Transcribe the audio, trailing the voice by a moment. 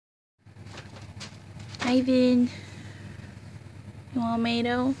Ivan, you want a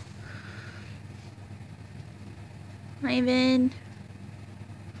tomato? Ivan.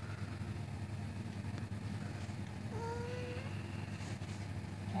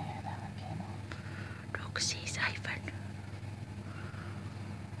 Roxy's Ivan.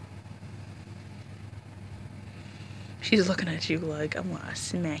 She's looking at you like, I'm gonna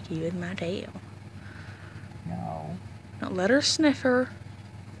smack you with my tail. No. Don't let her sniff her.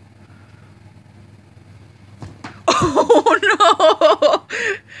 Oh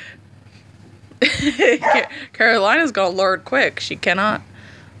no! Carolina's gonna learn quick. She cannot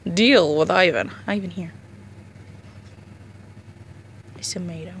deal with Ivan. Ivan, here. It's a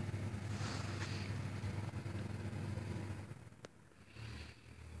tomato.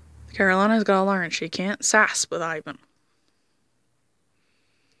 Carolina's gotta learn she can't sass with Ivan.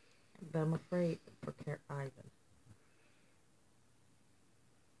 I'm afraid for Ivan.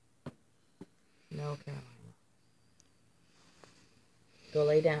 No, Carolina. Go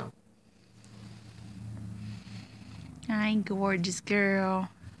lay down. Hi, gorgeous girl.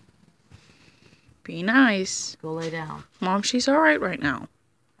 Be nice. Go lay down. Mom, she's alright right now.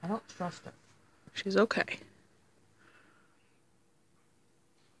 I don't trust her. She's okay.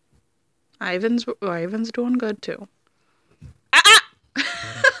 Ivan's doing good too. Ah!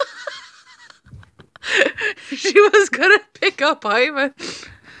 She was gonna pick up Ivan.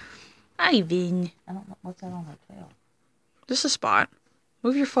 Ivan. I don't know what's that on her tail. Just a spot.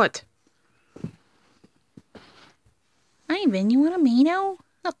 Move your foot. Ivan, you want a tomato?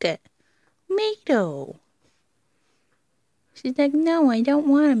 Look it. Tomato. She's like, no, I don't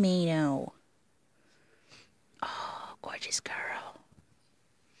want a tomato. Oh, gorgeous girl.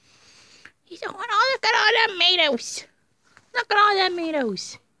 You don't want, oh, look at all them tomatoes. Look at all them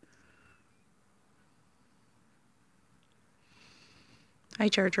tomatoes. Hi,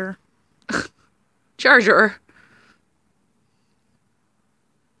 Charger. Charger.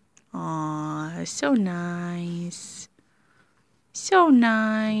 Aw, so nice. So I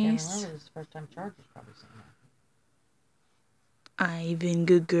nice. can't remember, this is the first time Charger's probably seen that. Ivan,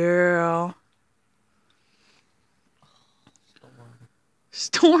 good girl.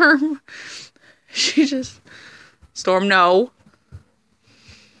 Storm. She just... Storm, no.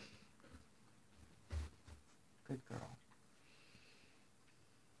 Good girl.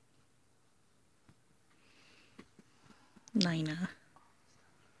 Nina.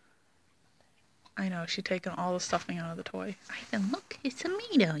 I know, she's taking all the stuffing out of the toy. Ivan, look, it's a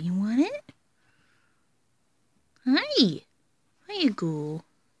tomato. You want it? Hi. Hi, ghoul.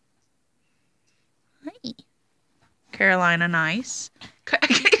 Hi. Carolina, nice.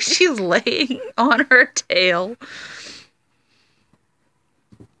 She's laying on her tail.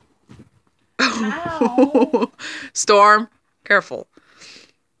 Storm, careful.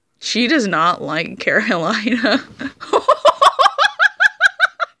 She does not like Carolina.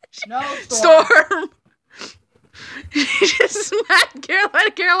 No, Storm. Storm. She just smacked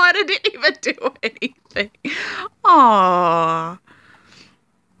Carolina. Carolina didn't even do anything. Aww.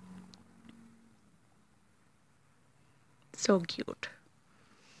 So cute.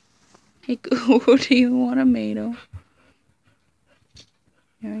 Hey, Goo, do you want a tomato?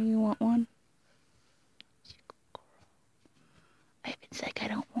 Yeah, you want one? Ivan's like, I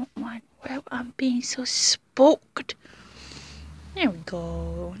don't want one. I'm being so spoked. There we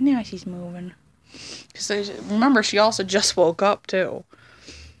go. Now she's moving. Because remember, she also just woke up, too.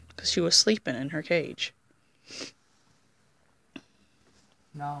 Because she was sleeping in her cage.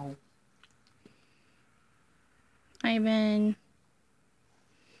 No. Ivan.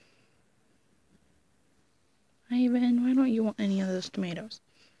 Ivan, why don't you want any of those tomatoes?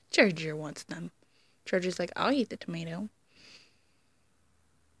 Charger wants them. Charger's like, I'll eat the tomato.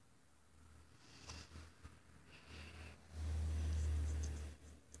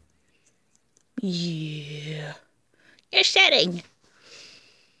 Yeah. You're shedding.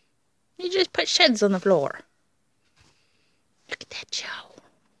 You just put sheds on the floor. Look at that Joe.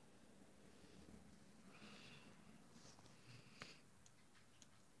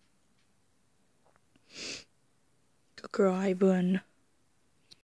 Good girl, Ivan.